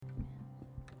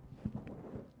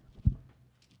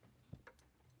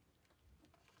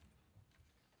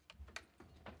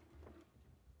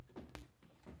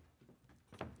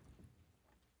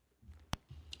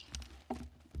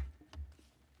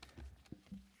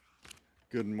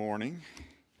Good morning.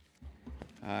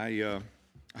 I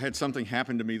had something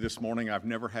happen to me this morning I've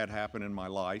never had happen in my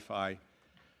life. I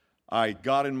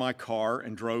got in my car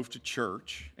and drove to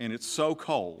church, and it's so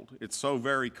cold, it's so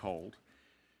very cold,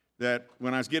 that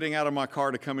when I was getting out of my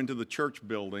car to come into the church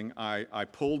building, I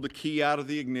pulled the key out of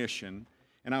the ignition,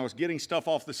 and I was getting stuff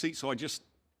off the seat, so I just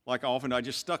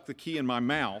stuck the key in my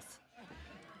mouth,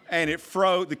 and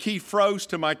the key froze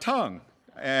to my tongue,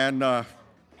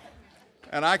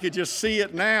 and I could just see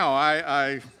it now.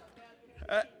 I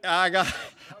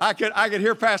could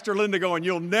hear Pastor Linda going,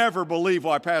 "You'll never believe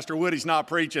why Pastor Woody's not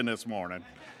preaching this morning.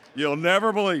 You'll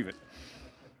never believe it."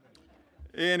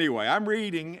 Anyway,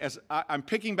 I'm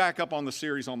picking back up on the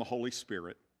series on the Holy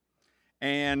Spirit,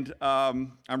 and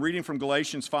I'm reading from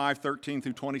Galatians 5:13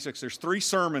 through 26. There's 3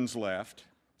 sermons left,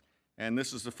 and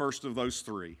this is the first of those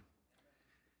 3.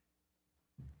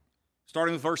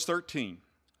 Starting with verse 13.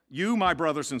 You, my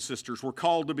brothers and sisters, were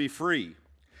called to be free,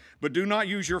 but do not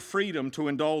use your freedom to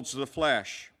indulge the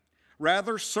flesh.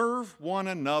 Rather, serve one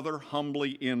another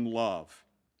humbly in love.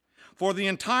 For the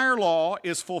entire law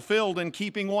is fulfilled in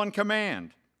keeping one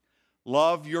command: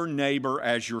 love your neighbor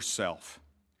as yourself.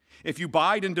 If you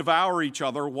bite and devour each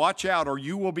other, watch out, or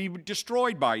you will be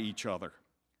destroyed by each other.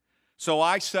 So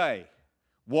I say,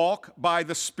 walk by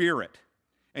the Spirit,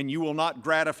 and you will not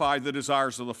gratify the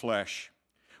desires of the flesh.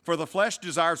 For the flesh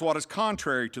desires what is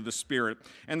contrary to the Spirit,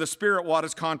 and the Spirit what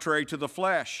is contrary to the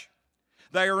flesh.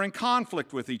 They are in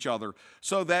conflict with each other,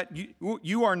 so that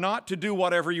you are not to do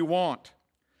whatever you want.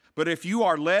 But if you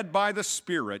are led by the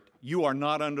Spirit, you are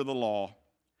not under the law.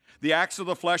 The acts of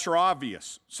the flesh are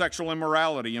obvious: sexual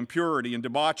immorality, impurity and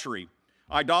debauchery,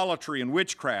 idolatry and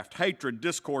witchcraft, hatred,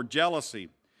 discord, jealousy,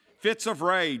 fits of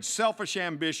rage, selfish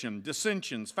ambition,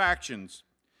 dissensions, factions,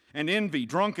 and envy,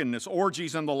 drunkenness,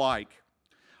 orgies, and the like.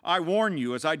 I warn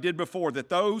you, as I did before, that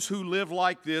those who live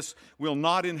like this will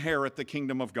not inherit the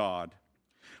kingdom of God.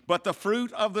 But the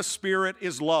fruit of the Spirit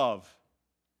is love,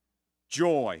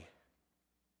 joy,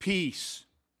 peace,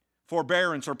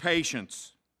 forbearance or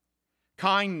patience,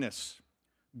 kindness,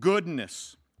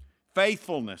 goodness,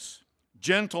 faithfulness,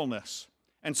 gentleness,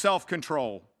 and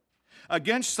self-control.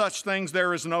 Against such things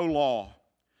there is no law.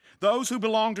 Those who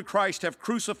belong to Christ have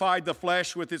crucified the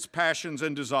flesh with its passions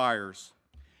and desires.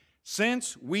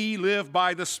 Since we live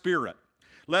by the Spirit,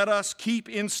 let us keep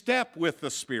in step with the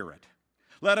Spirit.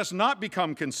 Let us not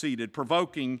become conceited,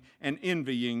 provoking and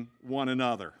envying one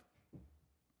another.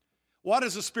 What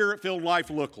does a Spirit-filled life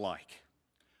look like?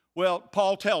 Well,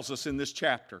 Paul tells us in this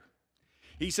chapter.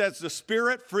 He says the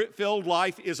Spirit-filled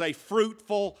life is a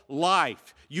fruitful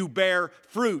life. You bear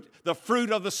fruit. The fruit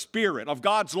of the Spirit, of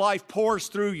God's life, pours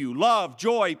through you. Love,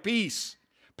 joy, peace,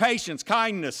 patience,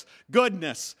 kindness,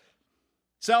 goodness,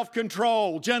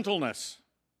 self-control, gentleness.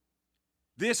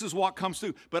 This is what comes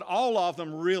through. But all of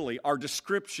them really are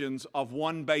descriptions of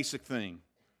one basic thing.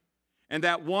 And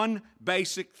that one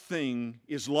basic thing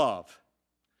is love.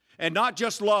 And not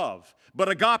just love, but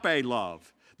agape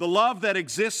love. The love that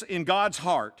exists in God's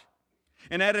heart.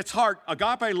 And at its heart,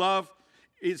 agape love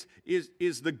is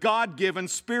the God-given,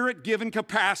 Spirit-given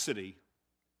capacity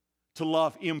to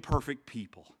love imperfect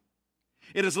people.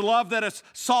 It is a love that has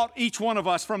sought each one of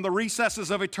us from the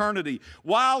recesses of eternity.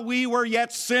 While we were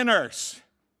yet sinners,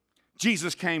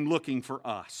 Jesus came looking for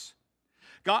us.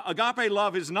 Agape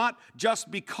love is not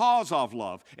just because of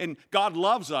love, and God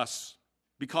loves us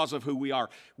because of who we are.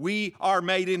 We are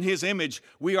made in His image.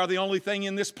 We are the only thing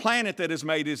in this planet that is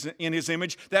made in His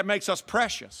image that makes us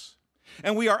precious.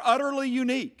 And we are utterly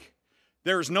unique.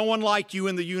 There is no one like you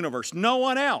in the universe, no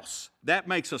one else. That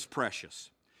makes us precious.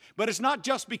 But it's not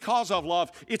just because of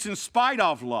love, it's in spite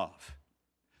of love.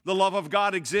 The love of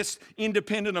God exists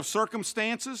independent of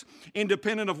circumstances,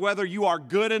 independent of whether you are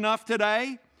good enough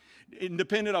today,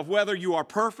 independent of whether you are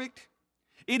perfect.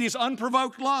 It is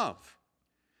unprovoked love.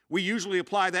 We usually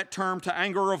apply that term to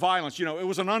anger or violence. It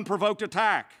was an unprovoked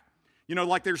attack.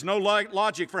 Like there's no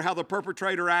logic for how the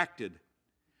perpetrator acted.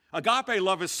 Agape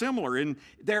love is similar, and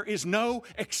there is no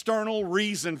external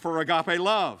reason for agape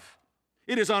love.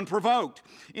 It is unprovoked.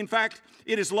 In fact,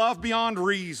 it is love beyond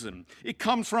reason. It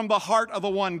comes from the heart of the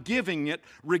one giving it,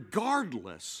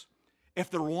 regardless if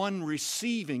the one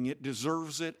receiving it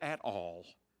deserves it at all.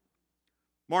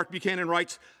 Mark Buchanan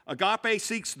writes, agape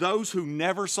seeks those who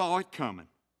never saw it coming,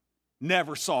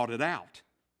 never sought it out.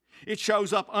 It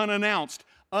shows up unannounced,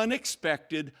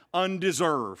 unexpected,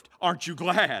 undeserved. Aren't you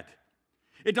glad?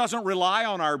 It doesn't rely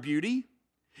on our beauty.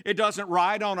 It doesn't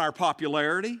ride on our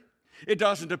popularity. It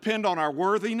doesn't depend on our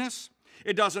worthiness.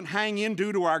 It doesn't hang in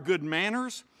due to our good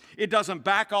manners. It doesn't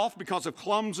back off because of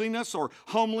clumsiness or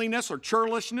homeliness or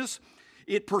churlishness.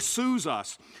 It pursues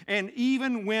us. And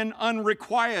even when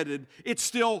unrequited, it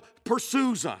still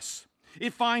pursues us.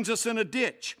 It finds us in a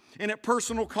ditch, and at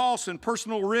personal cost and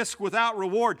personal risk without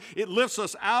reward, it lifts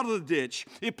us out of the ditch.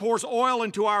 It pours oil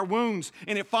into our wounds,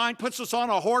 and it puts us on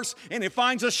a horse, and it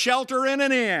finds us shelter in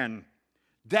an inn.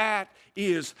 That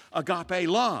is agape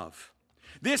love.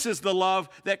 This is the love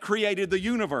that created the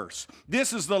universe.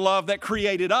 This is the love that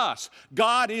created us.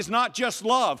 God is not just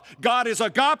love. God is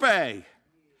agape.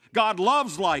 God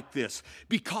loves like this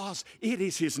because it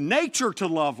is His nature to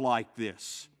love like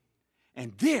this.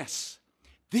 And this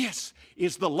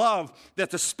is the love that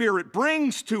the Spirit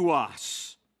brings to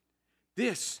us.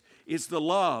 This is the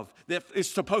love that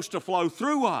is supposed to flow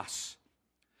through us.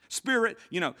 Spirit,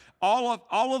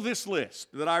 all of this list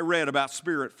that I read about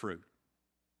Spirit fruit,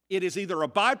 it is either a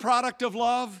byproduct of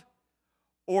love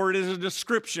or it is a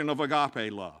description of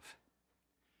agape love.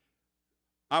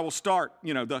 I will start,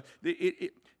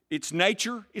 its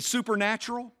nature is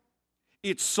supernatural.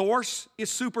 Its source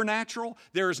is supernatural.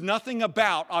 There is nothing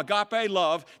about agape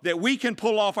love that we can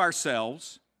pull off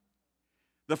ourselves.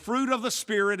 The fruit of the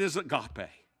Spirit is agape.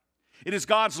 It is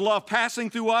God's love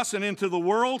passing through us and into the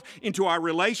world, into our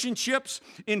relationships,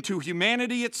 into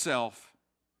humanity itself.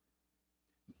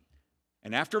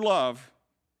 And after love,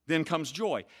 then comes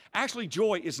joy. Actually,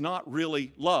 joy is not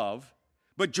really love,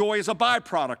 but joy is a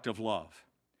byproduct of love.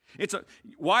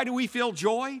 Why do we feel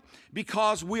joy?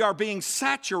 Because we are being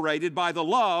saturated by the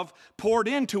love poured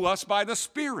into us by the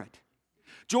Spirit.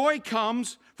 Joy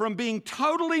comes from being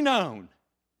totally known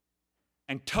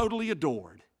and totally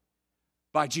adored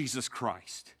by Jesus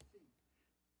Christ.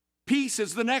 Peace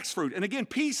is the next fruit. And again,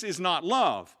 peace is not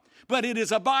love, but it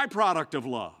is a byproduct of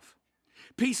love.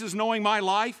 Peace is knowing my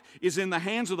life is in the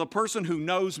hands of the person who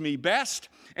knows me best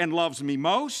and loves me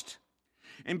most.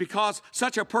 And because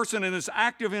such a person is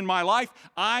active in my life,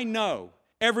 I know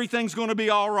everything's going to be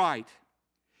all right.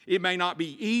 It may not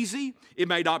be easy. It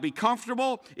may not be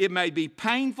comfortable. It may be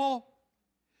painful.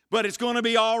 But it's going to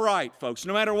be all right, folks,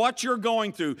 no matter what you're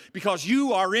going through, because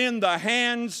you are in the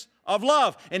hands of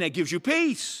love, and it gives you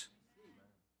peace.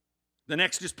 The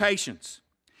next is patience.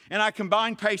 And I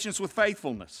combine patience with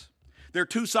faithfulness. They're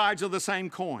two sides of the same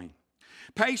coin.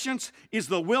 Patience is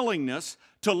the willingness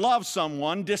to love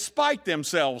someone despite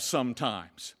themselves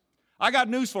sometimes. I got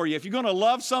news for you. If you're going to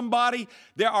love somebody,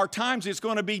 there are times it's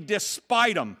going to be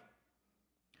despite them.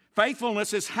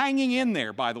 Faithfulness is hanging in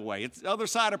there, by the way. It's the other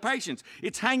side of patience.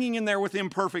 It's hanging in there with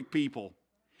imperfect people.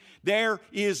 There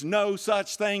is no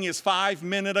such thing as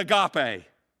 5-minute agape.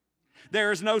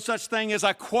 There is no such thing as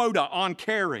a quota on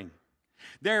caring.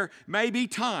 There may be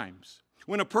times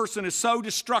when a person is so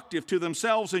destructive to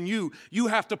themselves and you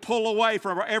have to pull away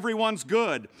from everyone's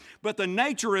good. But the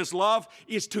nature is love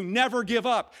is to never give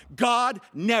up. God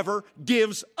never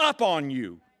gives up on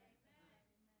you.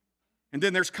 And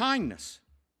then there's kindness.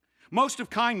 Most of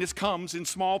kindness comes in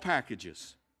small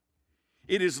packages.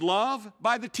 It is love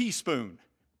by the teaspoon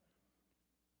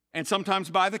and sometimes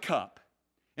by the cup.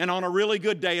 And on a really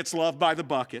good day, it's love by the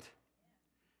bucket.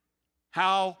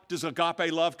 How does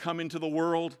agape love come into the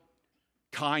world?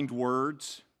 Kind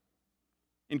words,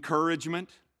 encouragement,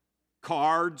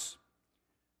 cards,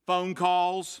 phone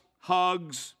calls,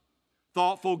 hugs,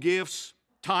 thoughtful gifts,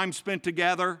 time spent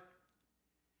together.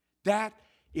 That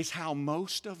is how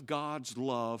most of God's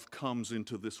love comes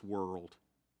into this world.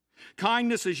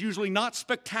 Kindness is usually not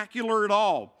spectacular at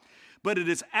all, but it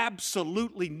is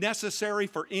absolutely necessary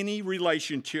for any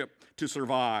relationship to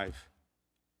survive.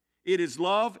 It is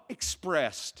love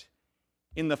expressed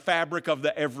in the fabric of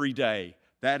the everyday.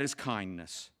 That is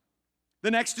kindness.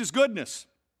 The next is goodness.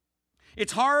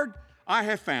 It's hard, I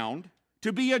have found,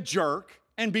 to be a jerk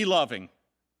and be loving.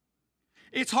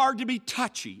 It's hard to be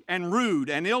touchy and rude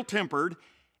and ill-tempered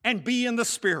and be in the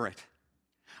Spirit.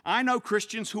 I know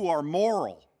Christians who are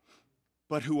moral,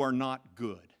 but who are not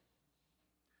good.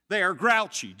 They are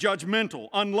grouchy, judgmental,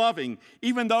 unloving,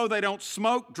 even though they don't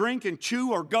smoke, drink, and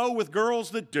chew or go with girls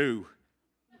that do.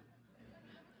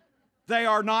 They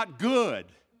are not good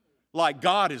like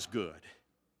God is good.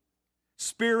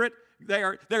 Spirit,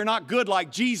 they're not good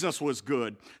like Jesus was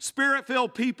good.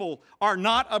 Spirit-filled people are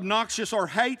not obnoxious or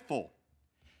hateful.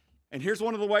 And here's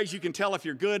one of the ways you can tell if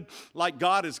you're good like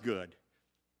God is good.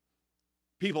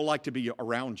 People like to be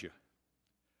around you.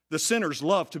 The sinners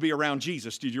love to be around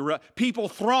Jesus. People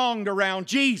thronged around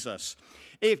Jesus.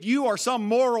 If you are some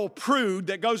moral prude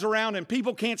that goes around and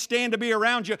people can't stand to be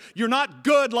around you, you're not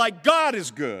good like God is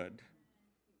good.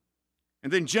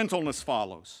 And then gentleness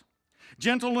follows.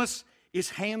 Gentleness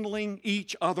is handling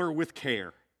each other with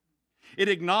care. It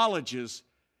acknowledges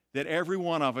that every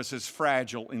one of us is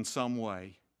fragile in some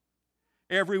way.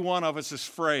 Every one of us is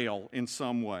frail in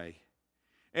some way.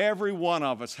 Every one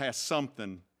of us has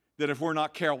something that if we're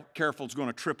not careful is going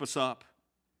to trip us up.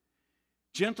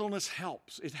 Gentleness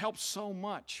helps. It helps so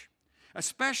much.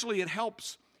 Especially it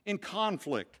helps in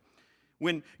conflict.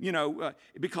 When,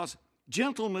 because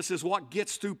gentleness is what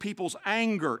gets through people's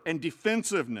anger and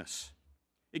defensiveness.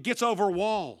 It gets over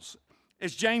walls.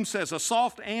 As James says, a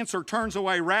soft answer turns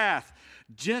away wrath.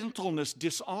 Gentleness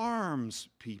disarms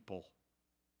people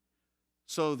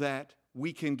so that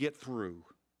we can get through.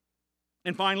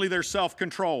 And finally, there's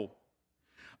self-control.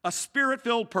 A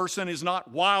spirit-filled person is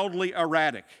not wildly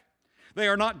erratic. They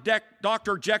are not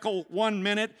Dr. Jekyll one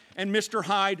minute and Mr.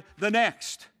 Hyde the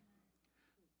next.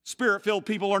 Spirit-filled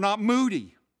people are not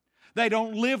moody. They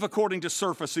don't live according to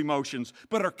surface emotions,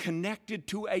 but are connected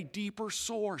to a deeper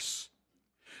source.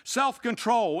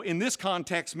 Self-control in this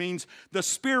context means the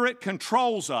Spirit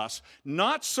controls us,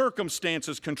 not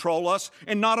circumstances control us,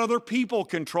 and not other people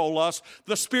control us.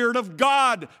 The Spirit of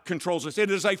God controls us.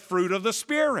 It is a fruit of the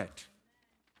Spirit.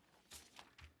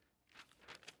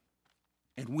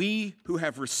 And we who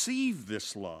have received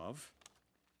this love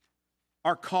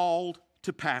are called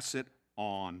to pass it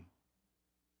on.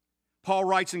 Paul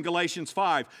writes in Galatians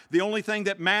 5, the only thing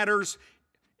that matters,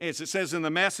 as it says in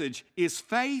the Message, is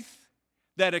faith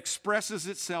that expresses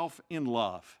itself in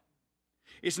love.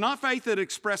 It's not faith that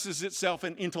expresses itself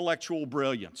in intellectual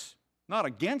brilliance. Not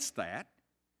against that,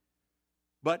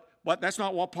 but that's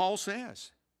not what Paul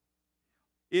says.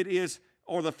 It is,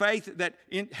 or the faith that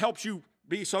helps you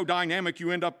be so dynamic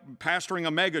you end up pastoring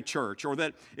a mega church, or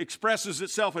that expresses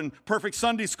itself in perfect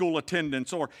Sunday school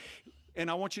attendance,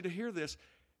 and I want you to hear this,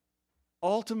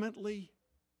 ultimately,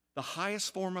 the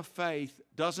highest form of faith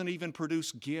doesn't even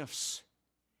produce gifts.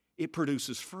 It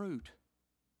produces fruit.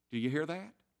 Do you hear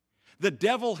that? The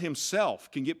devil himself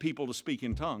can get people to speak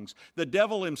in tongues. The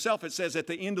devil himself, it says, at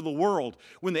the end of the world,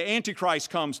 when the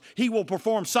Antichrist comes, he will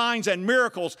perform signs and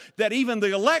miracles that even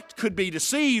the elect could be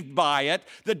deceived by it.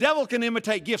 The devil can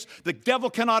imitate gifts. The devil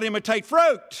cannot imitate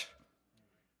fruit.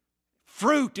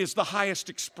 Fruit is the highest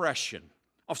expression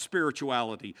of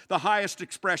spirituality, the highest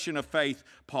expression of faith,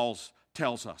 Paul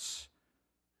tells us.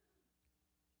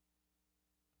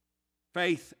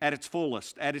 Faith at its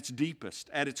fullest, at its deepest,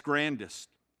 at its grandest,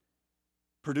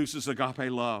 produces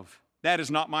agape love. That is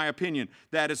not my opinion.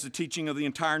 That is the teaching of the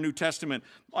entire New Testament.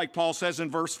 Like Paul says in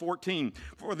verse 14,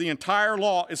 for the entire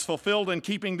law is fulfilled in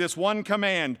keeping this one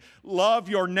command, love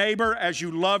your neighbor as you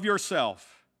love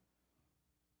yourself.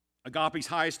 Agape's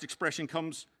highest expression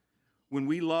comes when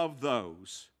we love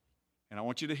those, and I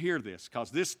want you to hear this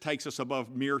because this takes us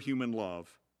above mere human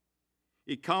love.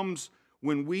 It comes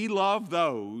when we love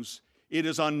those it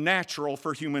is unnatural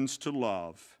for humans to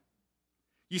love.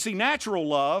 You see, natural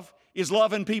love is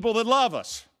loving people that love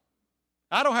us.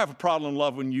 I don't have a problem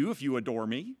loving you if you adore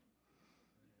me.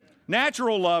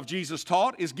 Natural love, Jesus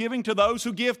taught, is giving to those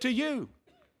who give to you.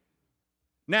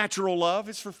 Natural love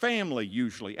is for family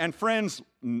usually and friends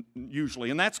usually,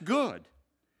 and that's good.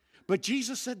 But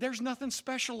Jesus said there's nothing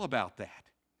special about that.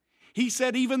 He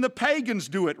said even the pagans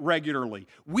do it regularly.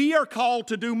 We are called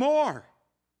to do more.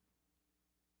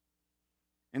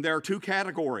 And there are two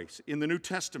categories in the New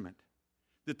Testament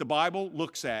that the Bible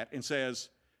looks at and says,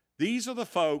 these are the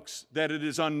folks that it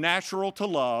is unnatural to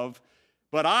love,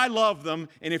 but I love them,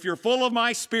 and if you're full of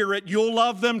my Spirit, you'll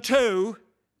love them too.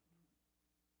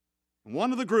 And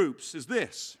one of the groups is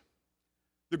this,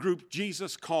 the group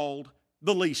Jesus called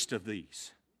the least of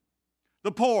these.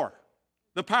 The poor,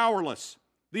 the powerless,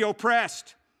 the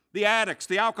oppressed, the addicts,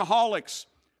 the alcoholics,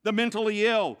 the mentally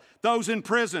ill, those in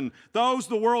prison, those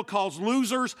the world calls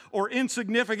losers or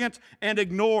insignificant and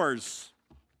ignores.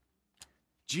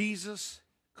 Jesus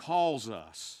calls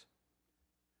us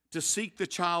to seek the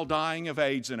child dying of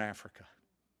AIDS in Africa.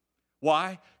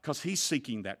 Why? Because he's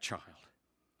seeking that child.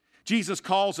 Jesus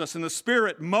calls us, and the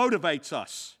Spirit motivates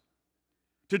us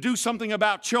to do something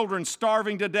about children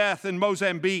starving to death in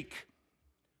Mozambique.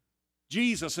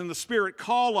 Jesus and the Spirit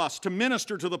call us to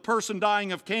minister to the person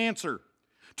dying of cancer,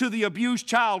 to the abused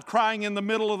child crying in the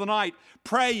middle of the night,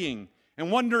 praying and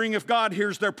wondering if God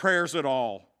hears their prayers at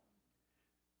all.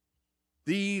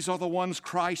 These are the ones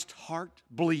Christ's heart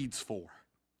bleeds for,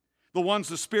 the ones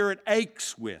the Spirit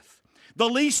aches with. The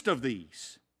least of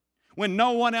these, when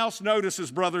no one else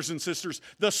notices, brothers and sisters,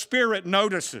 the Spirit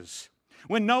notices.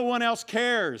 When no one else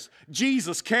cares,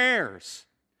 Jesus cares.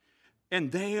 And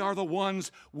they are the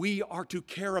ones we are to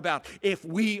care about. If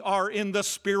we are in the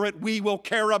Spirit, we will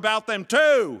care about them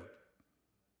too.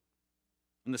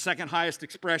 And the second highest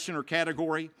expression or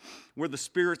category, where the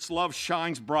Spirit's love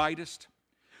shines brightest,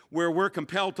 where we're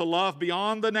compelled to love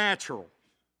beyond the natural,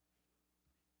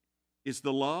 is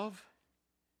the love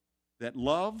that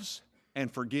loves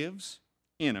and forgives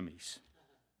enemies.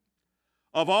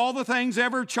 Of all the things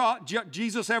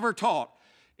Jesus ever taught,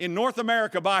 in North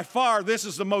America, by far, this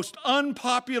is the most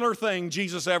unpopular thing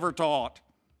Jesus ever taught.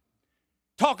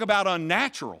 Talk about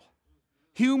unnatural.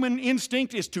 Human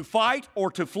instinct is to fight or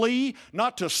to flee,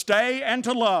 not to stay and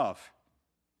to love.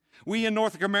 We in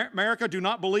North America do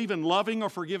not believe in loving or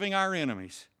forgiving our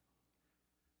enemies.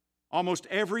 Almost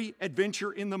every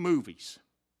adventure in the movies,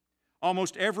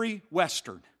 almost every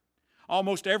Western,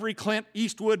 almost every Clint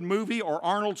Eastwood movie or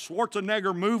Arnold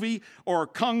Schwarzenegger movie or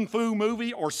Kung Fu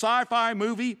movie or sci-fi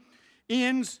movie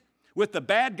ends with the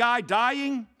bad guy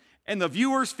dying and the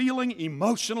viewers feeling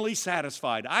emotionally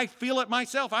satisfied. I feel it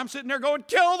myself. I'm sitting there going,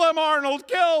 kill them, Arnold,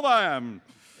 kill them.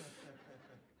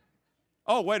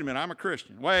 Oh, wait a minute, I'm a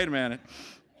Christian. Wait a minute.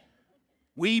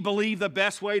 We believe the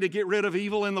best way to get rid of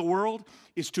evil in the world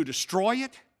is to destroy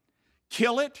it,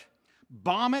 kill it,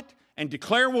 bomb it, and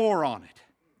declare war on it.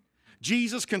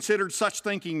 Jesus considered such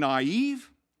thinking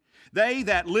naive. They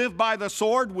that live by the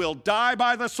sword will die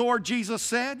by the sword, Jesus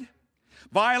said.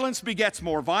 Violence begets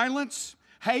more violence.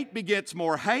 Hate begets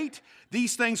more hate.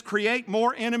 These things create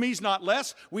more enemies, not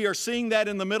less. We are seeing that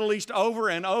in the Middle East over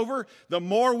and over. The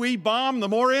more we bomb, the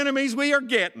more enemies we are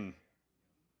getting.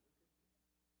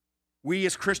 We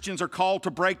as Christians are called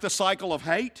to break the cycle of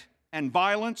hate and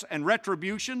violence and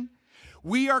retribution.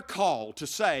 We are called to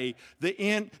say,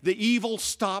 the evil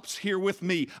stops here with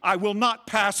me. I will not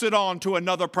pass it on to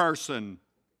another person.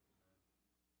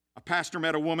 A pastor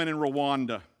met a woman in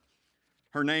Rwanda.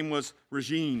 Her name was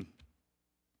Regine.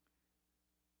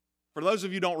 For those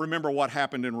of you who don't remember what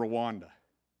happened in Rwanda,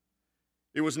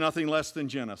 it was nothing less than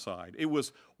genocide. It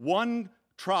was one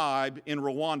tribe in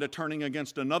Rwanda turning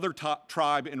against another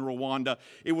tribe in Rwanda.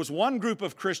 It was one group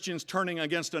of Christians turning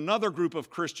against another group of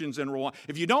Christians in Rwanda.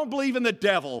 If you don't believe in the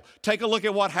devil, take a look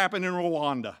at what happened in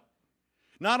Rwanda.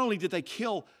 Not only did they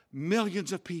kill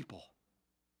millions of people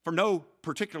for no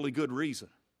particularly good reason,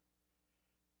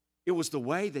 it was the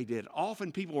way they did.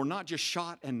 Often people were not just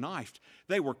shot and knifed.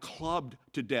 They were clubbed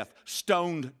to death,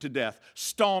 stoned to death,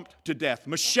 stomped to death,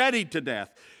 macheted to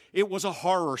death. It was a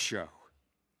horror show.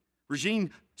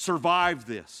 Regine survived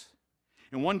this.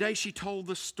 And one day she told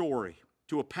the story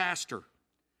to a pastor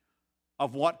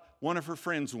of what one of her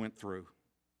friends went through.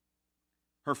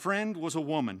 Her friend was a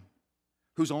woman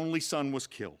whose only son was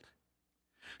killed.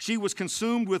 She was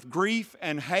consumed with grief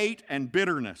and hate and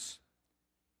bitterness.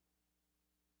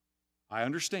 I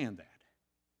understand that.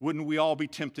 Wouldn't we all be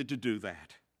tempted to do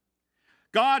that?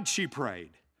 God, she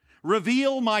prayed,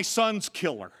 reveal my son's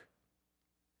killer.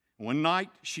 One night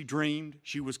she dreamed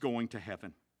she was going to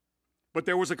heaven. But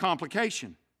there was a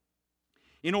complication.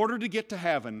 In order to get to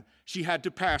heaven, she had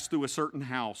to pass through a certain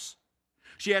house.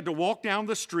 She had to walk down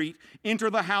the street, enter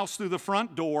the house through the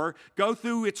front door, go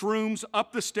through its rooms,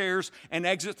 up the stairs, and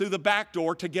exit through the back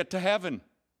door to get to heaven.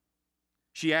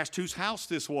 She asked whose house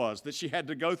this was that she had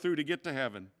to go through to get to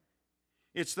heaven.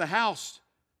 It's the house,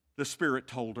 the Spirit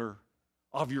told her,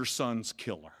 of your son's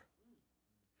killer.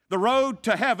 The road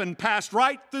to heaven passed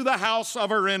right through the house of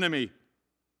her enemy.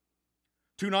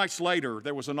 2 nights later,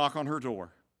 there was a knock on her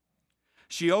door.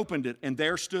 She opened it, and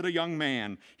there stood a young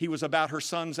man. He was about her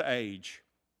son's age.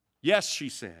 Yes, she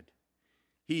said.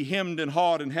 He hemmed and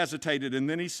hawed and hesitated, and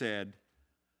then he said,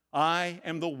 I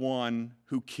am the one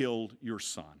who killed your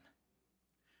son.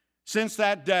 Since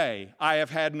that day, I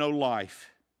have had no life,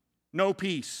 no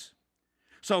peace.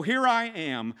 So here I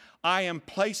am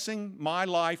placing my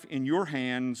life in your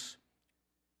hands.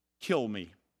 Kill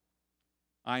me.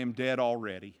 I am dead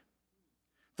already.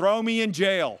 Throw me in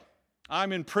jail.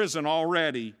 I'm in prison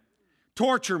already.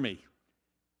 Torture me.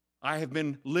 I have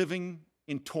been living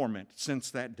in torment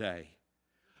since that day.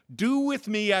 Do with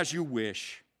me as you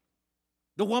wish.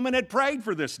 The woman had prayed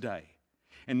for this day,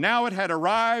 and now it had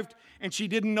arrived, and she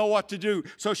didn't know what to do.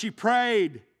 So she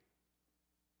prayed,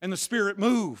 and the Spirit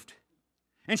moved.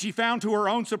 And she found to her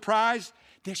own surprise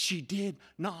that she did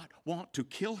not want to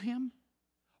kill him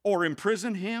or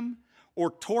imprison him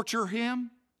or torture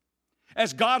him.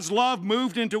 As God's love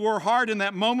moved into her heart in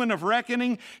that moment of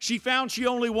reckoning, she found she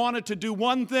only wanted to do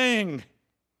one thing: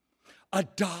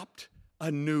 adopt a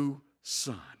new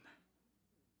son.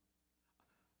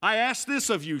 I ask this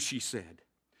of you, she said.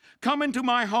 Come into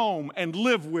my home and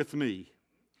live with me.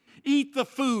 Eat the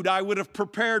food I would have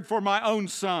prepared for my own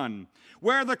son.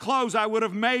 Wear the clothes I would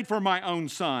have made for my own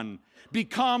son.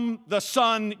 Become the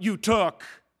son you took.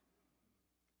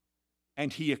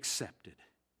 And he accepted.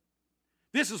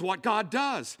 This is what God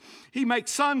does. He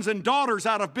makes sons and daughters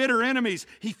out of bitter enemies.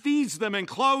 He feeds them and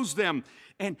clothes them.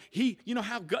 And you know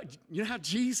how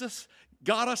Jesus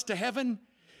got us to heaven?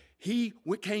 He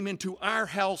came into our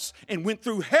house and went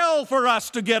through hell for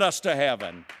us to get us to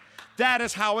heaven. That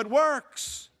is how it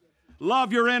works.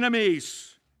 Love your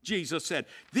enemies, Jesus said.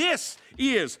 This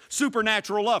is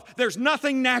supernatural love. There's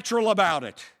nothing natural about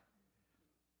it.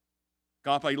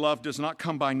 Agape love does not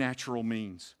come by natural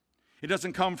means. It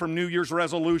doesn't come from New Year's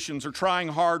resolutions or trying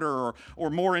harder or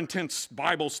more intense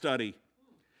Bible study.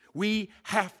 We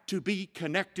have to be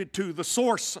connected to the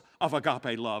source of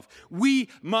agape love. We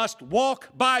must walk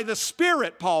by the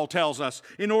Spirit, Paul tells us,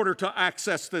 in order to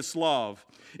access this love.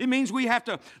 It means we have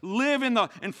to live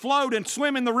and float and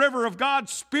swim in the river of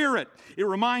God's Spirit. It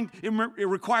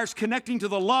requires connecting to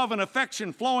the love and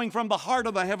affection flowing from the heart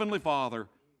of the Heavenly Father.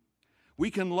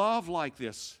 We can love like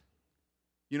this.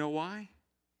 You know why?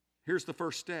 Here's the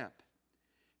first step.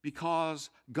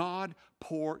 Because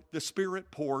the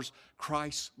Spirit pours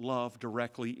Christ's love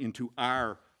directly into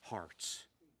our hearts.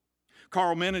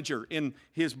 Carl Menninger, in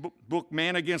his book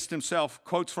Man Against Himself,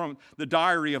 quotes from the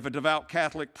diary of a devout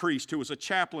Catholic priest who was a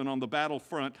chaplain on the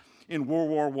battlefront in World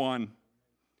War I.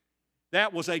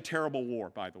 That was a terrible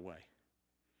war, by the way.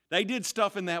 They did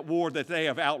stuff in that war that they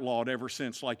have outlawed ever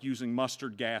since, like using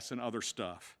mustard gas and other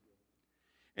stuff.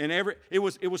 And it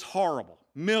was horrible.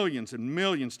 Millions and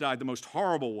millions died the most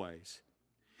horrible ways.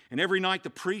 And every night the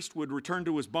priest would return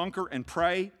to his bunker and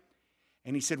pray.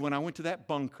 And he said, when I went to that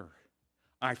bunker,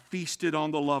 I feasted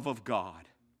on the love of God.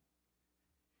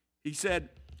 He said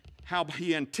how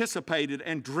he anticipated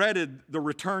and dreaded the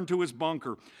return to his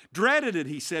bunker. Dreaded it,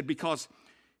 he said, because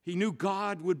he knew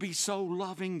God would be so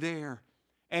loving there.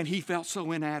 And he felt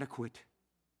so inadequate.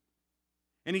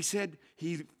 And he said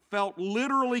he felt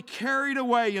literally carried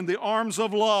away in the arms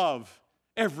of love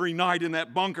every night in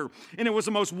that bunker. And it was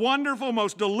the most wonderful,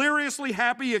 most deliriously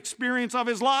happy experience of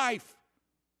his life.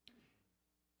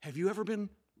 Have you ever been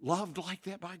loved like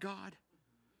that by God?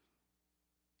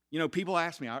 You know, people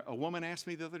ask me, a woman asked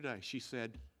me the other day, she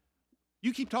said,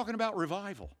 you keep talking about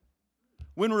revival.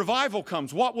 When revival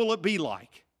comes, what will it be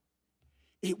like?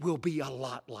 It will be a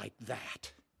lot like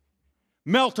that.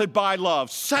 Melted by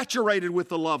love, saturated with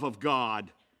the love of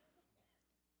God.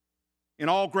 In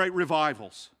all great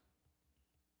revivals,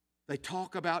 they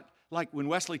talk about, like when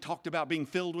Wesley talked about being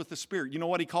filled with the Spirit. You know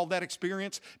what he called that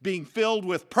experience? Being filled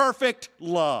with perfect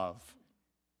love.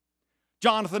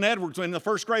 Jonathan Edwards, in the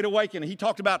First Great Awakening, he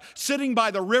talked about sitting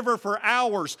by the river for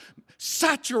hours,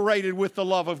 saturated with the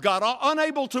love of God,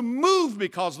 unable to move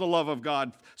because the love of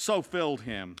God so filled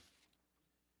him.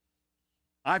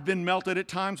 I've been melted at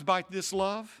times by this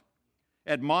love,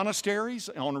 at monasteries,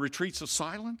 on retreats of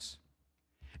silence,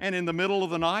 and in the middle of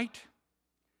the night,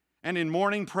 and in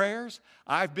morning prayers.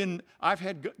 I've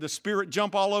had the Spirit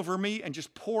jump all over me and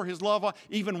just pour His love on,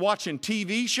 even watching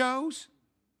TV shows.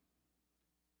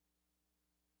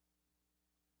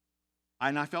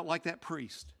 And I felt like that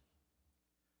priest,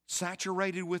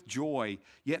 saturated with joy,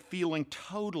 yet feeling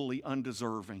totally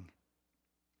undeserving.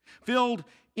 Filled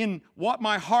in what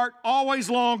my heart always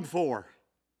longed for,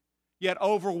 yet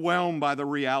overwhelmed by the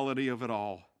reality of it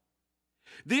all.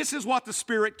 This is what the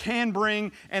Spirit can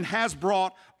bring and has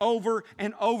brought over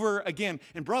and over again.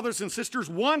 And brothers and sisters,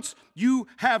 once you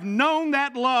have known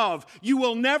that love, you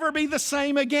will never be the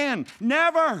same again.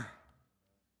 Never.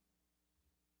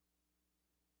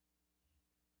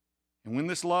 And when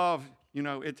this love,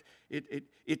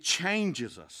 it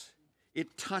changes us.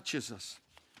 It touches us.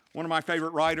 One of my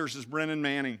favorite writers is Brennan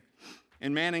Manning.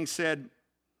 And Manning said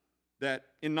that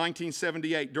in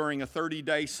 1978, during a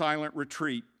 30-day silent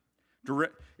retreat,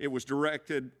 it was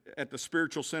directed at the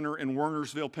Spiritual Center in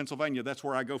Wernersville, Pennsylvania. That's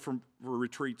where I go for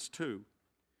retreats too.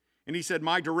 And he said,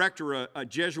 my director, a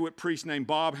Jesuit priest named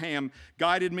Bob Ham,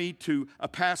 guided me to a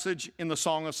passage in the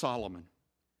Song of Solomon.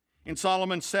 In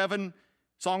Song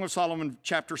of Solomon,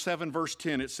 chapter 7, verse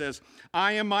 10, it says,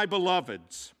 I am my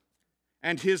beloved's,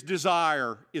 and his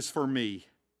desire is for me.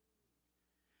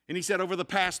 And he said, over the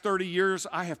past 30 years,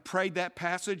 I have prayed that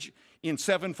passage in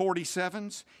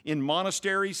 747s, in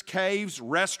monasteries, caves,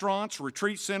 restaurants,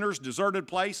 retreat centers, deserted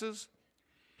places.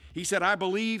 He said, I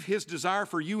believe his desire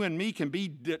for you and me can be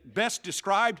best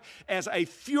described as a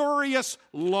furious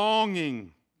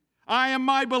longing. I am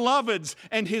my beloved's,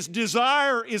 and his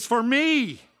desire is for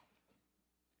me.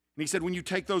 And he said, when you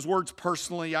take those words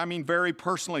personally, I mean very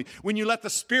personally, when you let the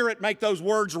Spirit make those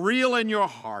words real in your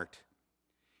heart,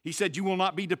 he said, you will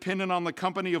not be dependent on the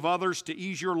company of others to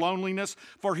ease your loneliness,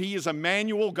 for he is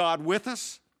Emmanuel, God with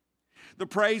us. The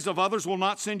praise of others will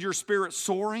not send your spirit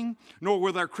soaring, nor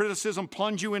will their criticism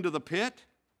plunge you into the pit.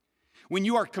 When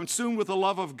you are consumed with the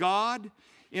love of God,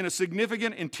 in a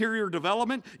significant interior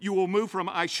development, you will move from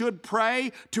I should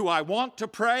pray to I want to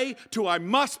pray to I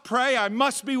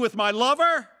must be with my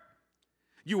lover.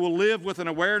 You will live with an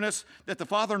awareness that the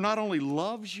Father not only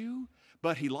loves you,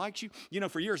 but He likes you. You know,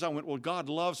 for years I went, well, God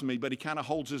loves me, but He kind of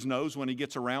holds His nose when He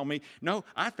gets around me. No,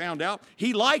 I found out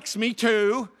He likes me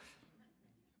too.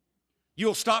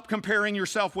 You'll stop comparing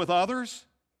yourself with others.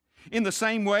 In the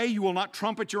same way, you will not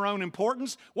trumpet your own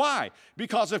importance. Why?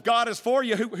 Because if God is for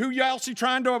you, who else are you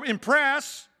trying to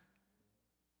impress?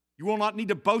 You will not need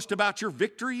to boast about your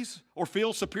victories or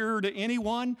feel superior to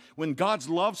anyone when God's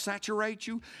love saturates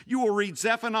you. You will read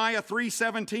Zephaniah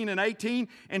 3:17 and 18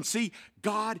 and see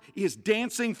God is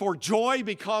dancing for joy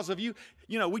because of you.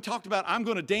 You know, we talked about I'm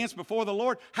going to dance before the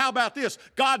Lord. How about this?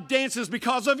 God dances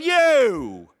because of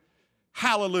you.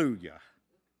 Hallelujah.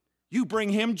 You bring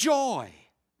Him joy.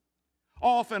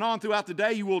 Off and on throughout the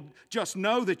day, you will just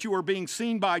know that you are being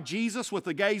seen by Jesus with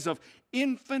the gaze of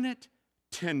infinite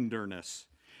tenderness.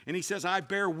 And He says, I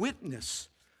bear witness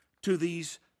to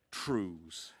these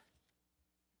truths.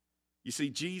 You see,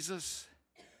 Jesus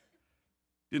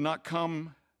did not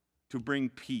come to bring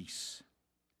peace,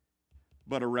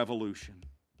 but a revolution.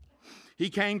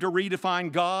 He came to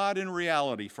redefine God and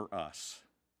reality for us.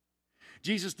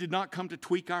 Jesus did not come to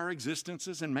tweak our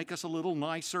existences and make us a little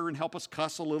nicer and help us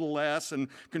cuss a little less and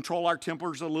control our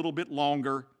tempers a little bit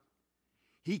longer.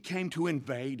 He came to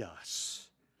invade us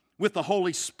with the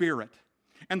Holy Spirit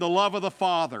and the love of the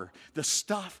Father, the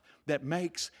stuff that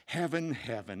makes heaven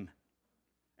heaven.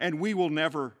 And we will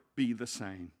never be the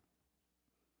same.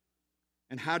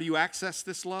 And how do you access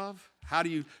this love? How do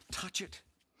you touch it?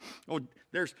 Oh,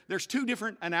 there's two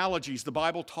different analogies the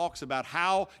Bible talks about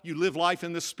how you live life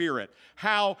in the Spirit,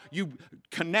 how you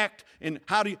connect, and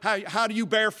how do you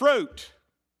bear fruit.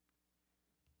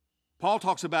 Paul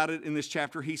talks about it in this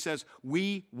chapter. He says,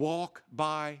 we walk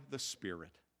by the Spirit.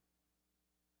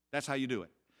 That's how you do it.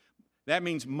 That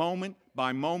means moment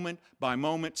by moment by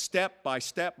moment, step by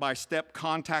step by step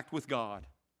contact with God.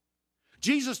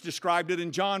 Jesus described it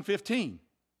in John 15.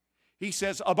 He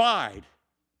says, abide.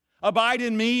 Abide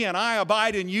in me and I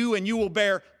abide in you, and you will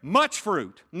bear much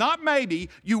fruit. Not maybe,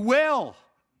 you will.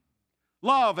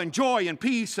 Love and joy and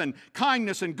peace and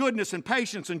kindness and goodness and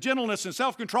patience and gentleness and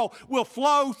self-control will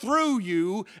flow through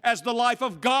you as the life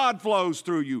of God flows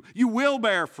through you. You will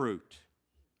bear fruit.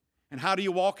 And how do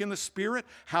you walk in the Spirit?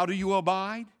 How do you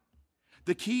abide?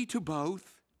 The key to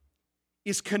both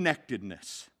is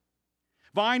connectedness.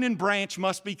 Vine and branch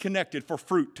must be connected for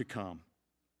fruit to come.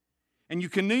 And you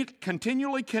can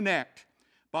continually connect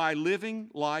by living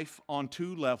life on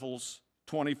two levels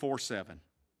 24/7.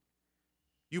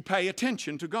 You pay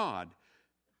attention to God.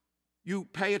 You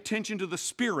pay attention to the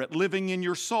Spirit living in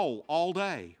your soul all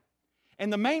day.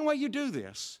 And the main way you do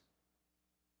this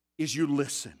is you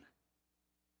listen.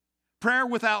 Prayer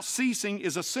without ceasing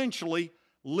is essentially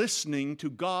listening to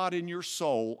God in your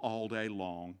soul all day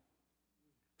long.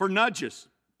 For nudges,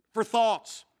 for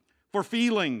thoughts, for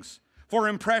feelings, for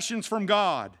impressions from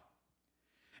God.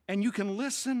 And you can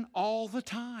listen all the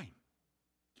time,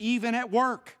 even at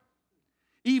work,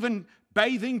 even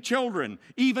bathing children,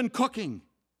 even cooking.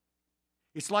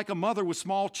 It's like a mother with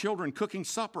small children cooking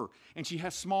supper, and she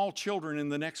has small children in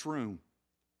the next room.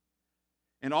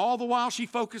 And all the while she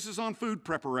focuses on food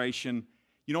preparation,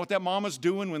 you know what that mama's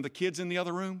doing when the kid's in the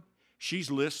other room?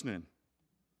 She's listening.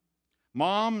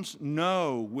 Moms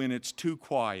know when it's too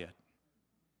quiet.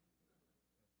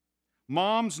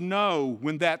 Moms know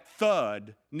when that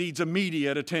thud needs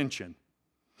immediate attention.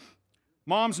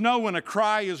 Moms know when a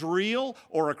cry is real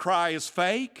or a cry is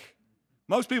fake.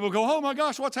 Most people go, oh my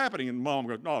gosh, what's happening? And mom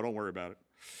goes, no, don't worry about it.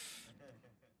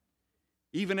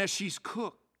 Even as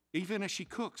she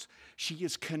cooks, she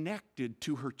is connected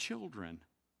to her children.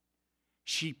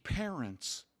 She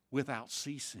parents without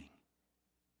ceasing.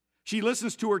 She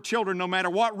listens to her children no matter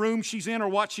what room she's in or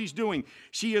what she's doing.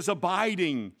 She is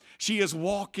abiding. She is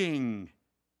walking.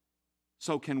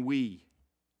 So can we.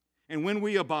 And when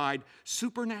we abide,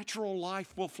 supernatural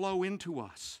life will flow into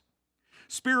us.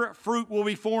 Spirit fruit will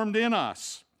be formed in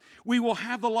us. We will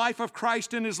have the life of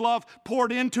Christ and His love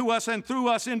poured into us and through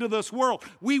us into this world.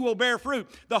 We will bear fruit.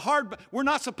 We're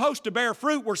not supposed to bear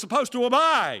fruit. We're supposed to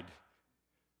abide.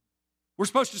 We're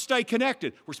supposed to stay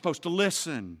connected. We're supposed to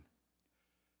listen.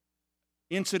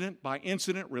 Incident by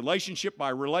incident, relationship by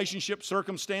relationship,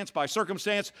 circumstance by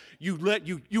circumstance,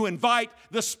 you invite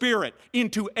the Spirit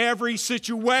into every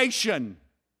situation.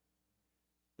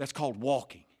 That's called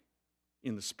walking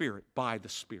in the Spirit, by the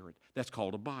Spirit. That's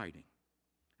called abiding.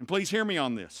 And please hear me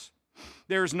on this.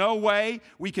 There's no way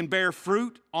we can bear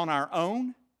fruit on our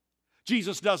own.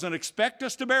 Jesus doesn't expect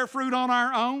us to bear fruit on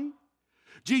our own.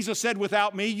 Jesus said,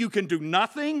 without me, you can do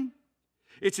nothing.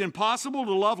 It's impossible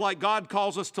to love like God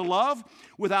calls us to love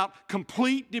without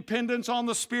complete dependence on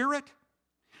the Spirit.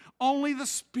 Only the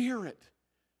Spirit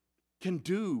can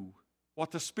do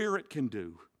what the Spirit can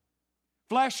do.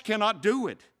 Flesh cannot do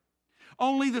it.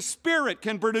 Only the Spirit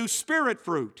can produce Spirit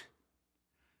fruit.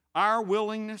 Our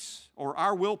willingness or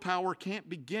our willpower can't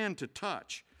begin to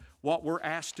touch what we're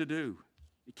asked to do.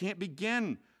 It can't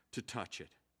begin to touch it.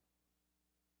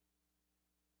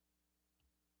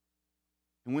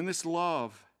 And when this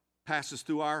love passes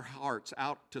through our hearts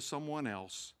out to someone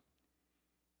else,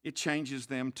 it changes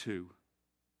them too.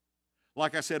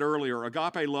 Like I said earlier,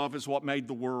 agape love is what made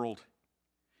the world.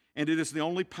 And it is the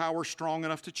only power strong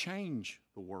enough to change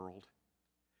the world.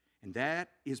 And that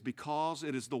is because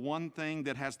it is the one thing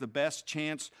that has the best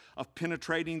chance of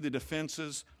penetrating the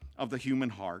defenses of the human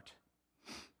heart.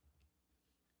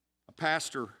 A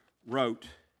pastor wrote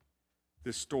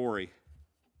this story.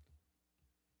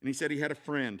 And he said he had a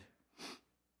friend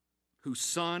whose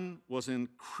son was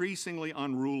increasingly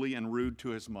unruly and rude to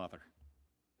his mother.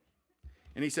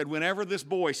 And he said whenever this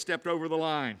boy stepped over the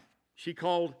line, she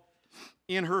called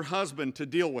in her husband to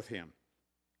deal with him.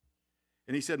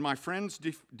 And he said my friend's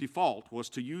default was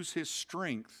to use his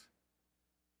strength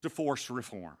to force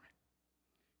reform.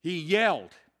 He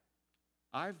yelled.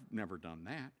 I've never done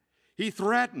that. He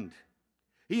threatened.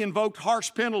 He invoked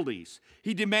harsh penalties.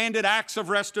 He demanded acts of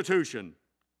restitution.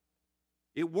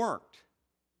 It worked,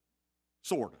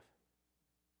 sort of.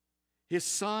 His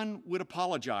son would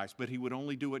apologize, but he would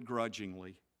only do it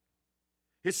grudgingly.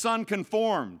 His son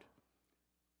conformed,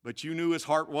 but you knew his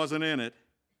heart wasn't in it.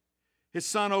 His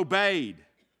son obeyed,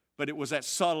 but it was that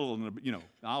subtle, and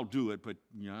I'll do it, but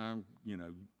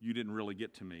you didn't really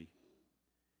get to me.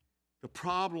 The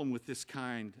problem with this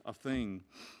kind of thing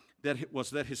was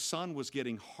that his son was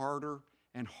getting harder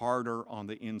and harder on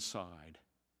the inside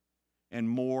and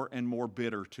more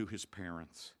bitter to his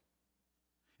parents.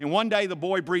 And one day the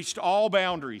boy breached all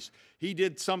boundaries. He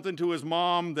did something to his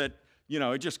mom that,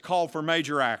 it just called for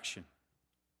major action.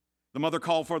 The mother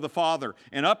called for the father,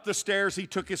 and up the stairs he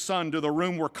took his son to the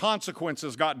room where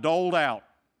consequences got doled out.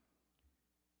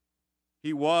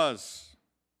 He was,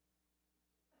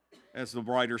 as the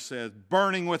writer says,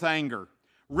 burning with anger,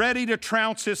 ready to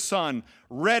trounce his son,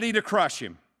 ready to crush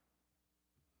him.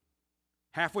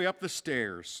 Halfway up the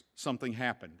stairs, something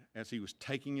happened as he was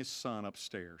taking his son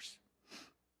upstairs.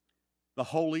 The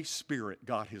Holy Spirit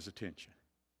got his attention.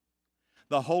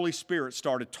 The Holy Spirit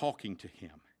started talking to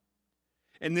him.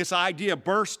 And this idea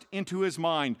burst into his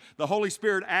mind. The Holy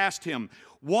Spirit asked him,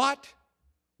 what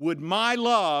would my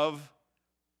love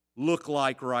look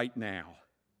like right now?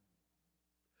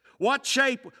 What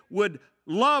shape would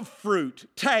love fruit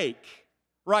take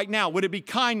right now? Would it be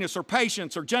kindness or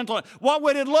patience or gentleness? What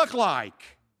would it look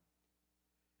like?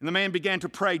 And the man began to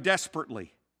pray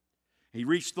desperately. He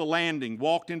reached the landing,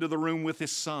 walked into the room with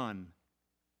his son,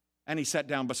 and he sat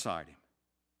down beside him.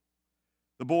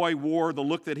 The boy wore the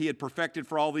look that he had perfected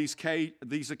for all these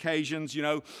occasions.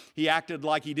 He acted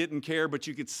like he didn't care, but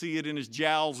you could see it in his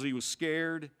jowls. He was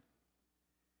scared.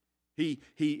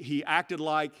 He acted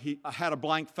like he had a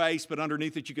blank face, but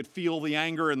underneath it you could feel the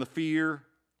anger and the fear.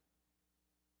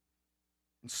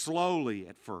 And slowly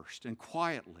at first and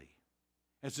quietly,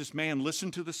 as this man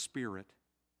listened to the Spirit,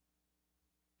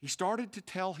 he started to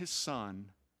tell his son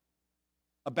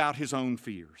about his own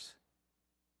fears.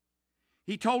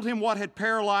 He told him what had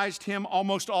paralyzed him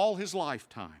almost all his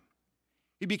lifetime.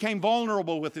 He became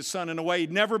vulnerable with his son in a way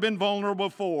he'd never been vulnerable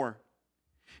before.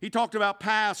 He talked about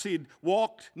paths he'd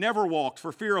never walked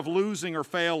for fear of losing or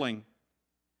failing.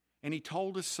 And he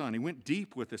told his son, he went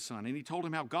deep with his son, and he told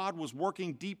him how God was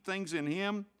working deep things in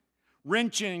him,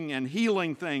 wrenching and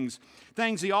healing things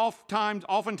he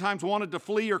oftentimes wanted to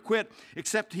flee or quit,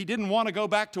 except he didn't want to go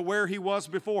back to where he was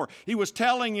before. He was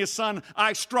telling his son,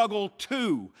 I struggle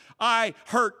too. I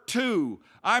hurt too.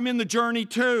 I'm in the journey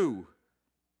too.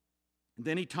 And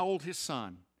then he told his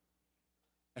son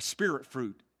a spirit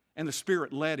fruit, and the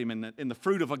Spirit led him, and the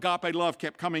fruit of agape love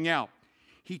kept coming out.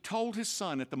 He told his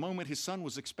son at the moment his son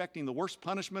was expecting the worst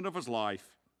punishment of his life,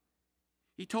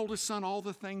 he told his son all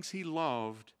the things he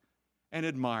loved and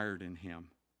admired in him.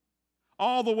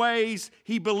 All the ways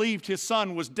he believed his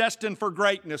son was destined for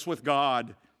greatness with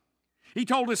God. He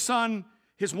told his son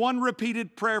his one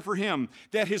repeated prayer for him,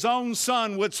 that his own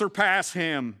son would surpass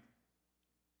him.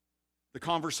 The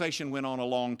conversation went on a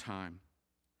long time.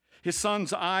 His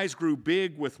son's eyes grew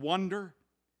big with wonder,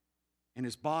 and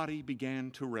his body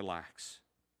began to relax.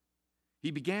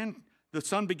 The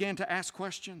son began to ask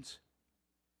questions.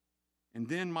 And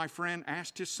then my friend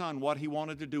asked his son what he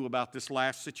wanted to do about this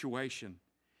last situation.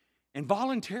 And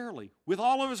voluntarily, with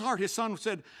all of his heart, his son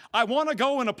said, I want to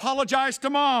go and apologize to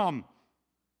Mom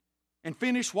and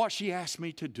finish what she asked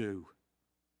me to do.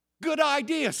 Good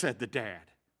idea, said the dad.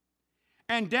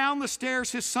 And down the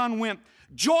stairs his son went,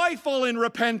 joyful in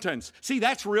repentance. See,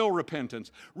 that's real repentance.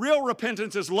 Real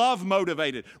repentance is love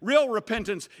motivated. Real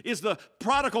repentance is the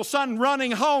prodigal son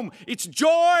running home. It's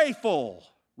joyful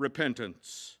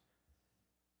repentance.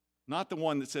 Not the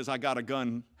one that says, I got a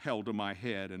gun held to my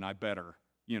head and I better,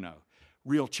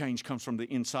 Real change comes from the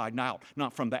inside out,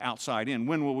 not from the outside in.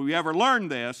 When will we ever learn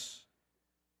this?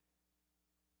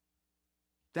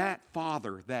 That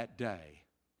father that day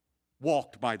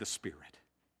walked by the Spirit.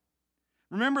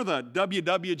 Remember the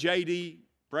WWJD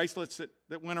bracelets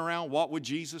that went around? What would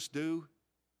Jesus do?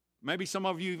 Maybe some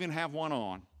of you even have one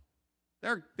on.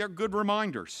 They're good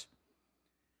reminders.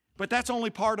 But that's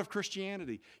only part of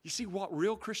Christianity. You see, what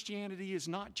real Christianity is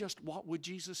not just what would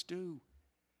Jesus do.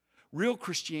 Real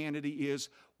Christianity is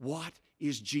what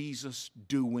is Jesus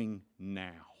doing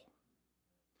now?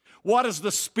 What is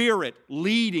the Spirit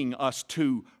leading us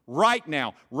to right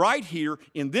now, right here,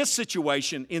 in this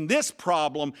situation, in this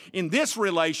problem, in this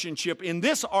relationship, in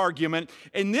this argument,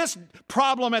 in this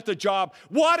problem at the job?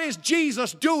 What is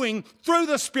Jesus doing through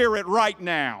the Spirit right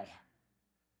now?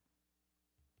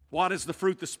 What is the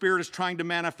fruit the Spirit is trying to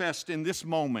manifest in this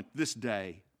moment, this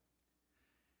day?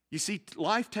 You see,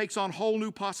 life takes on whole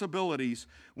new possibilities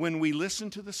when we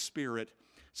listen to the Spirit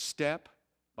step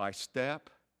by step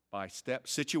by step,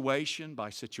 situation by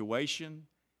situation,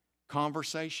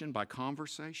 conversation by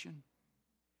conversation.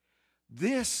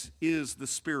 This is the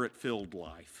Spirit-filled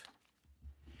life.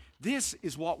 This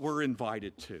is what we're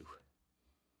invited to.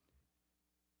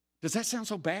 Does that sound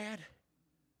so bad?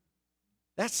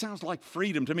 That sounds like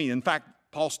freedom to me. In fact,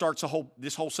 Paul starts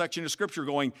this whole section of Scripture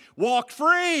going, walk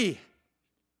free.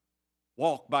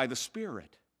 Walk by the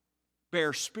Spirit.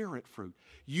 Bear Spirit fruit.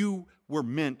 You were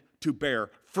meant to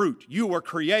bear fruit. You were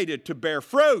created to bear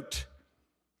fruit.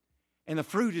 And the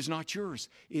fruit is not yours.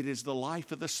 It is the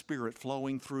life of the Spirit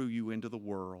flowing through you into the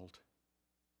world.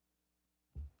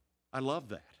 I love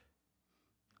that.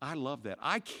 I love that.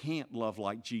 I can't love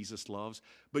like Jesus loves,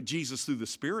 but Jesus through the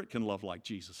Spirit can love like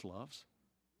Jesus loves.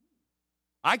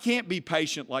 I can't be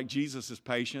patient like Jesus is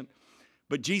patient,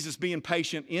 but Jesus being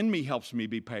patient in me helps me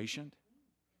be patient.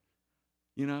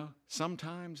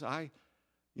 Sometimes I'm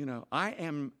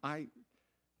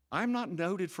not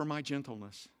noted for my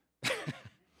gentleness.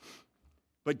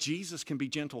 But Jesus can be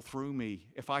gentle through me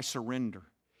if I surrender.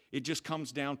 It just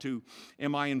comes down to,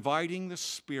 am I inviting the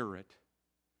Spirit?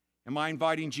 Am I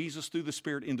inviting Jesus through the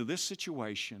Spirit into this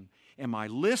situation? Am I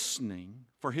listening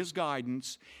for His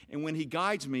guidance? And when He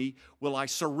guides me, will I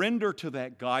surrender to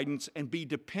that guidance and be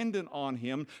dependent on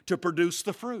Him to produce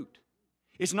the fruit?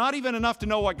 It's not even enough to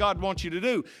know what God wants you to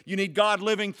do. You need God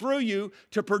living through you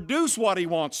to produce what He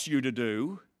wants you to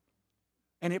do,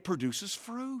 and it produces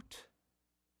fruit.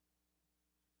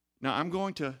 Now, I'm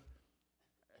going to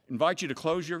invite you to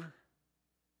close your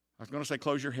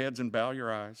heads and bow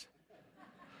your eyes.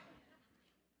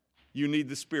 You need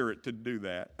the Spirit to do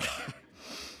that.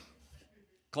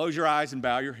 Close your eyes and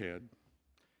bow your head.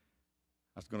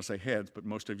 I was going to say heads, but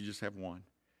most of you just have one.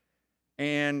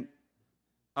 And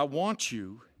I want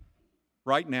you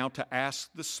right now to ask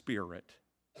the Spirit.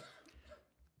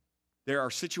 There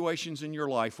are situations in your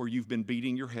life where you've been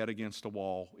beating your head against a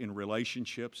wall in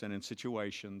relationships and in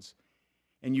situations,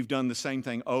 and you've done the same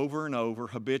thing over and over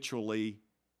habitually,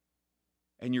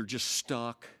 and you're just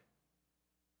stuck.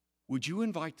 Would you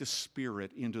invite the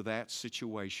Spirit into that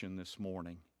situation this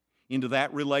morning, into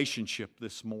that relationship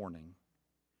this morning,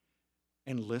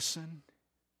 and listen,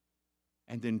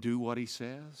 and then do what He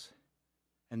says,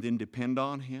 and then depend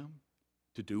on Him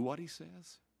to do what He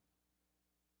says?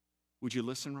 Would you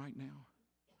listen right now?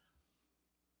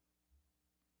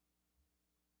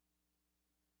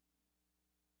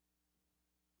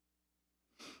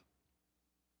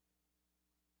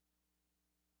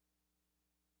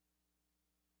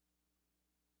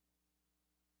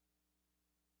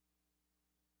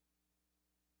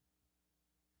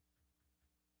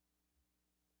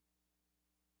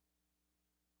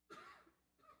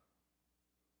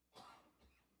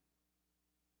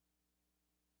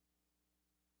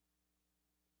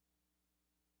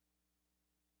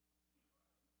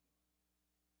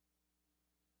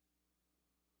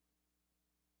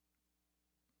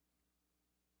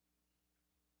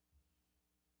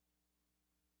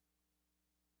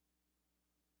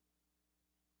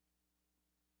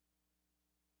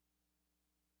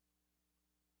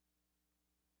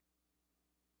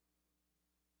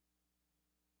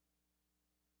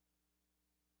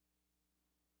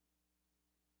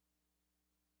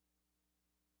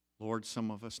 Lord, some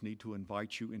of us need to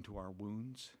invite You into our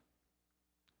wounds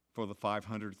for the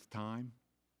 500th time.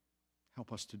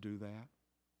 Help us to do that.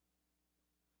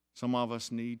 Some of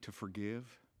us need to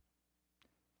forgive.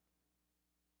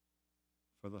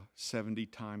 for the 70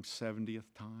 times 70th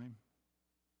time.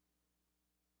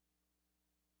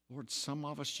 Lord, some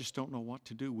of us just don't know what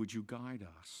to do. Would you guide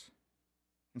us?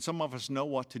 And some of us know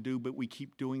what to do, but we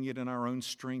keep doing it in our own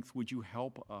strength. Would you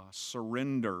help us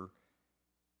surrender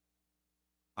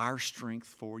our strength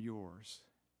for yours?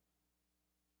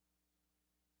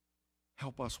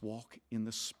 Help us walk in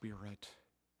the Spirit,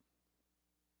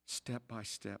 step by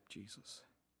step, Jesus.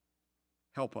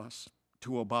 Help us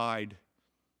to abide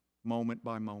moment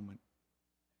by moment.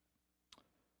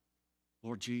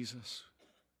 Lord Jesus,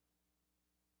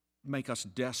 make us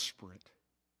desperate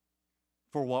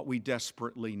for what we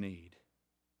desperately need.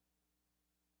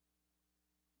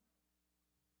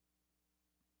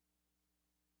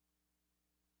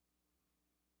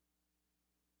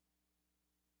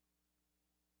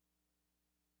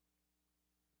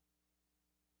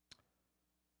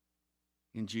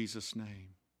 In Jesus'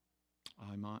 name,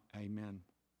 amen.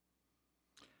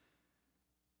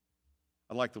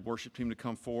 I'd like the worship team to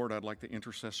come forward. I'd like the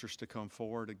intercessors to come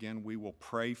forward. Again, we will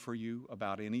pray for you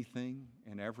about anything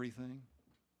and everything.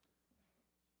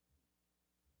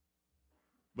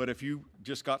 But if you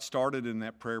just got started in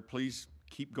that prayer, please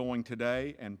keep going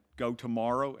today and go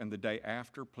tomorrow and the day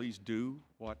after. Please do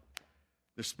what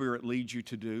the Spirit leads you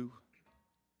to do.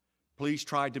 Please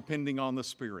try depending on the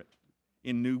Spirit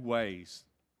in new ways.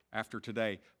 After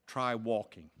today, try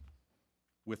walking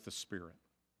with the Spirit.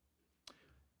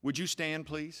 Would you stand,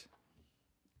 please?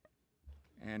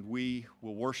 And we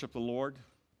will worship the Lord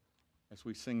as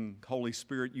we sing, Holy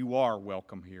Spirit, you are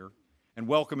welcome here, and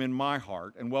welcome in my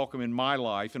heart, and welcome in my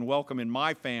life, and welcome in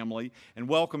my family, and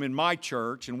welcome in my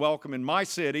church, and welcome in my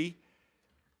city.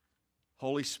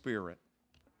 Holy Spirit,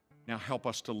 now help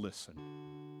us to listen.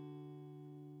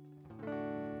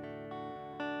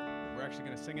 We're actually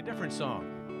going to sing a different song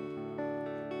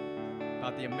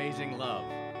about the amazing love.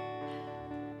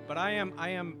 But I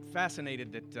am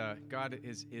fascinated that God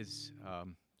is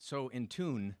so in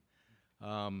tune,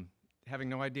 having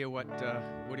no idea what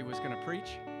he was going to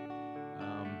preach.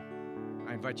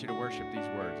 I invite you to worship these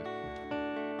words.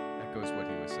 That goes what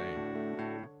he was saying.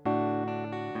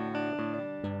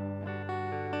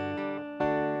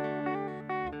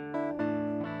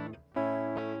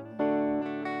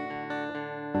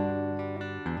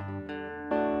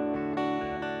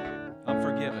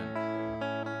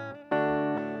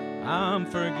 I'm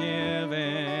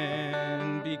forgiven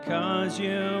because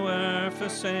you were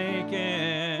forsaken.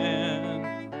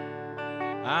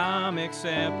 I'm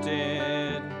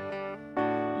accepted.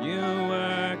 You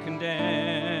were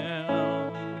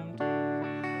condemned.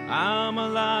 I'm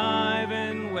alive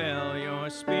and well. Your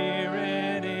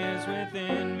Spirit is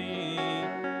within me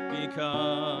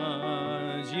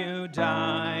because you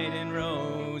died and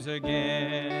rose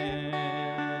again.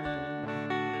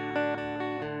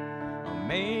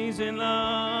 Amazing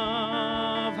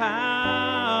love,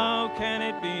 how can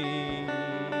it be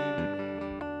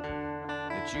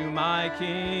that you, my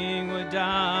King, would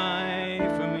die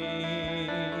for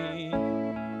me?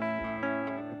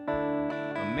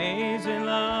 Amazing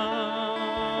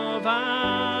love,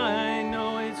 I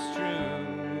know it's true.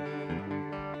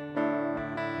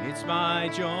 It's my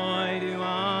joy to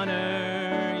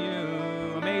honor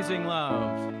you. Amazing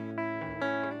love.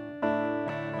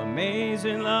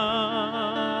 Amazing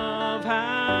love,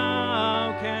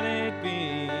 how can it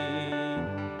be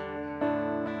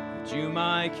that you,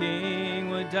 my King,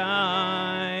 would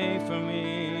die for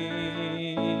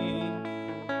me?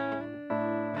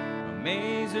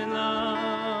 Amazing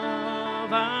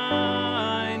love,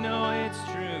 I know it's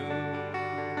true.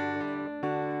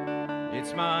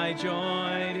 It's my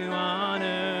joy to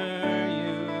honor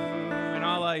you in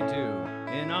all I do,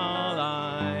 in all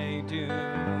I do.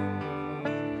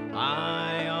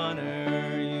 I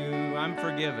honor you. I'm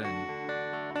forgiven.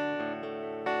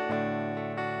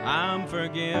 I'm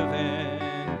forgiven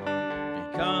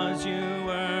because you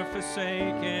were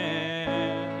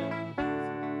forsaken.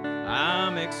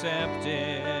 I'm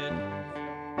accepted.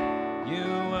 You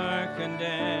were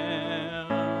condemned.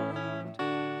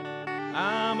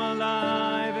 I'm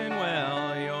alive and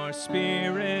well. Your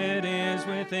Spirit is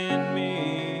within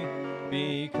me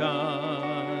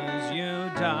because you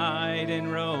died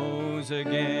and rose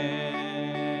again.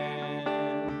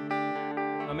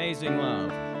 Amazing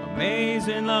love,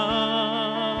 amazing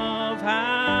love,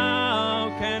 how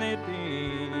can it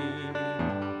be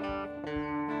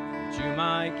that you,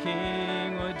 my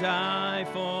King, would die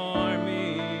for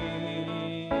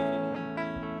me?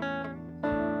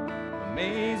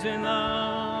 Amazing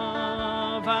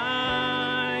love,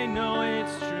 I know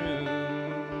it's true.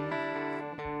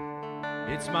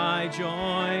 It's my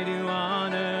joy to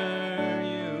honor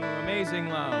you. Amazing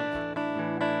love.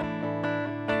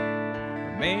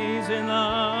 Amazing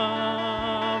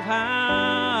love,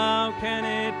 how can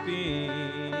it be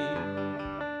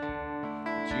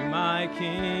that you, my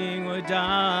King, would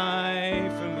die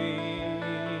for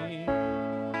me?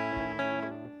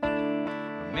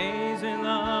 Amazing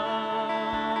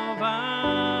love,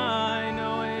 I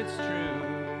know it's true.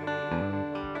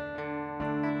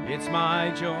 It's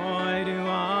my joy to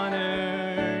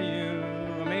honor you.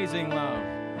 Amazing love.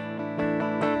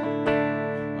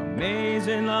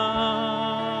 Amazing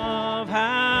love,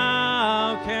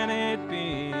 how can it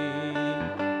be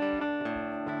that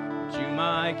you,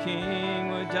 my King,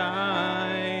 would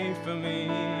die for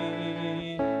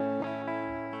me?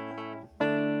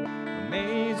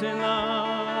 Amazing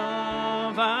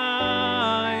love,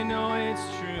 I know it's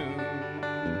true.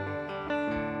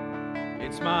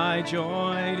 It's my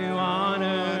joy to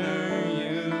honor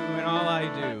you in all I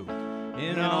do,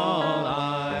 in all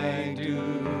I do.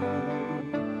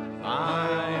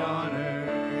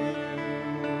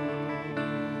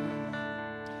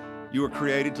 You were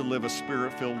created to live a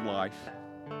Spirit-filled life.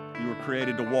 You were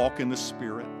created to walk in the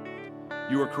Spirit.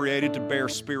 You were created to bear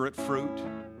Spirit fruit.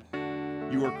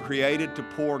 You were created to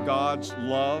pour God's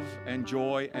love and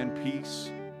joy and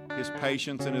peace, His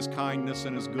patience and His kindness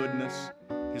and His goodness,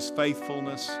 His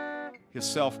faithfulness, His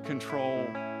self-control,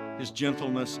 His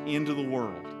gentleness into the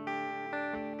world.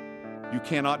 You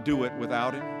cannot do it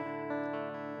without Him,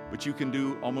 but you can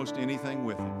do almost anything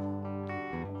with Him.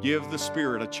 Give the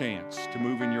Spirit a chance to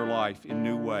move in your life in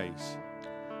new ways.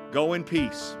 Go in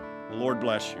peace. The Lord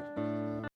bless you.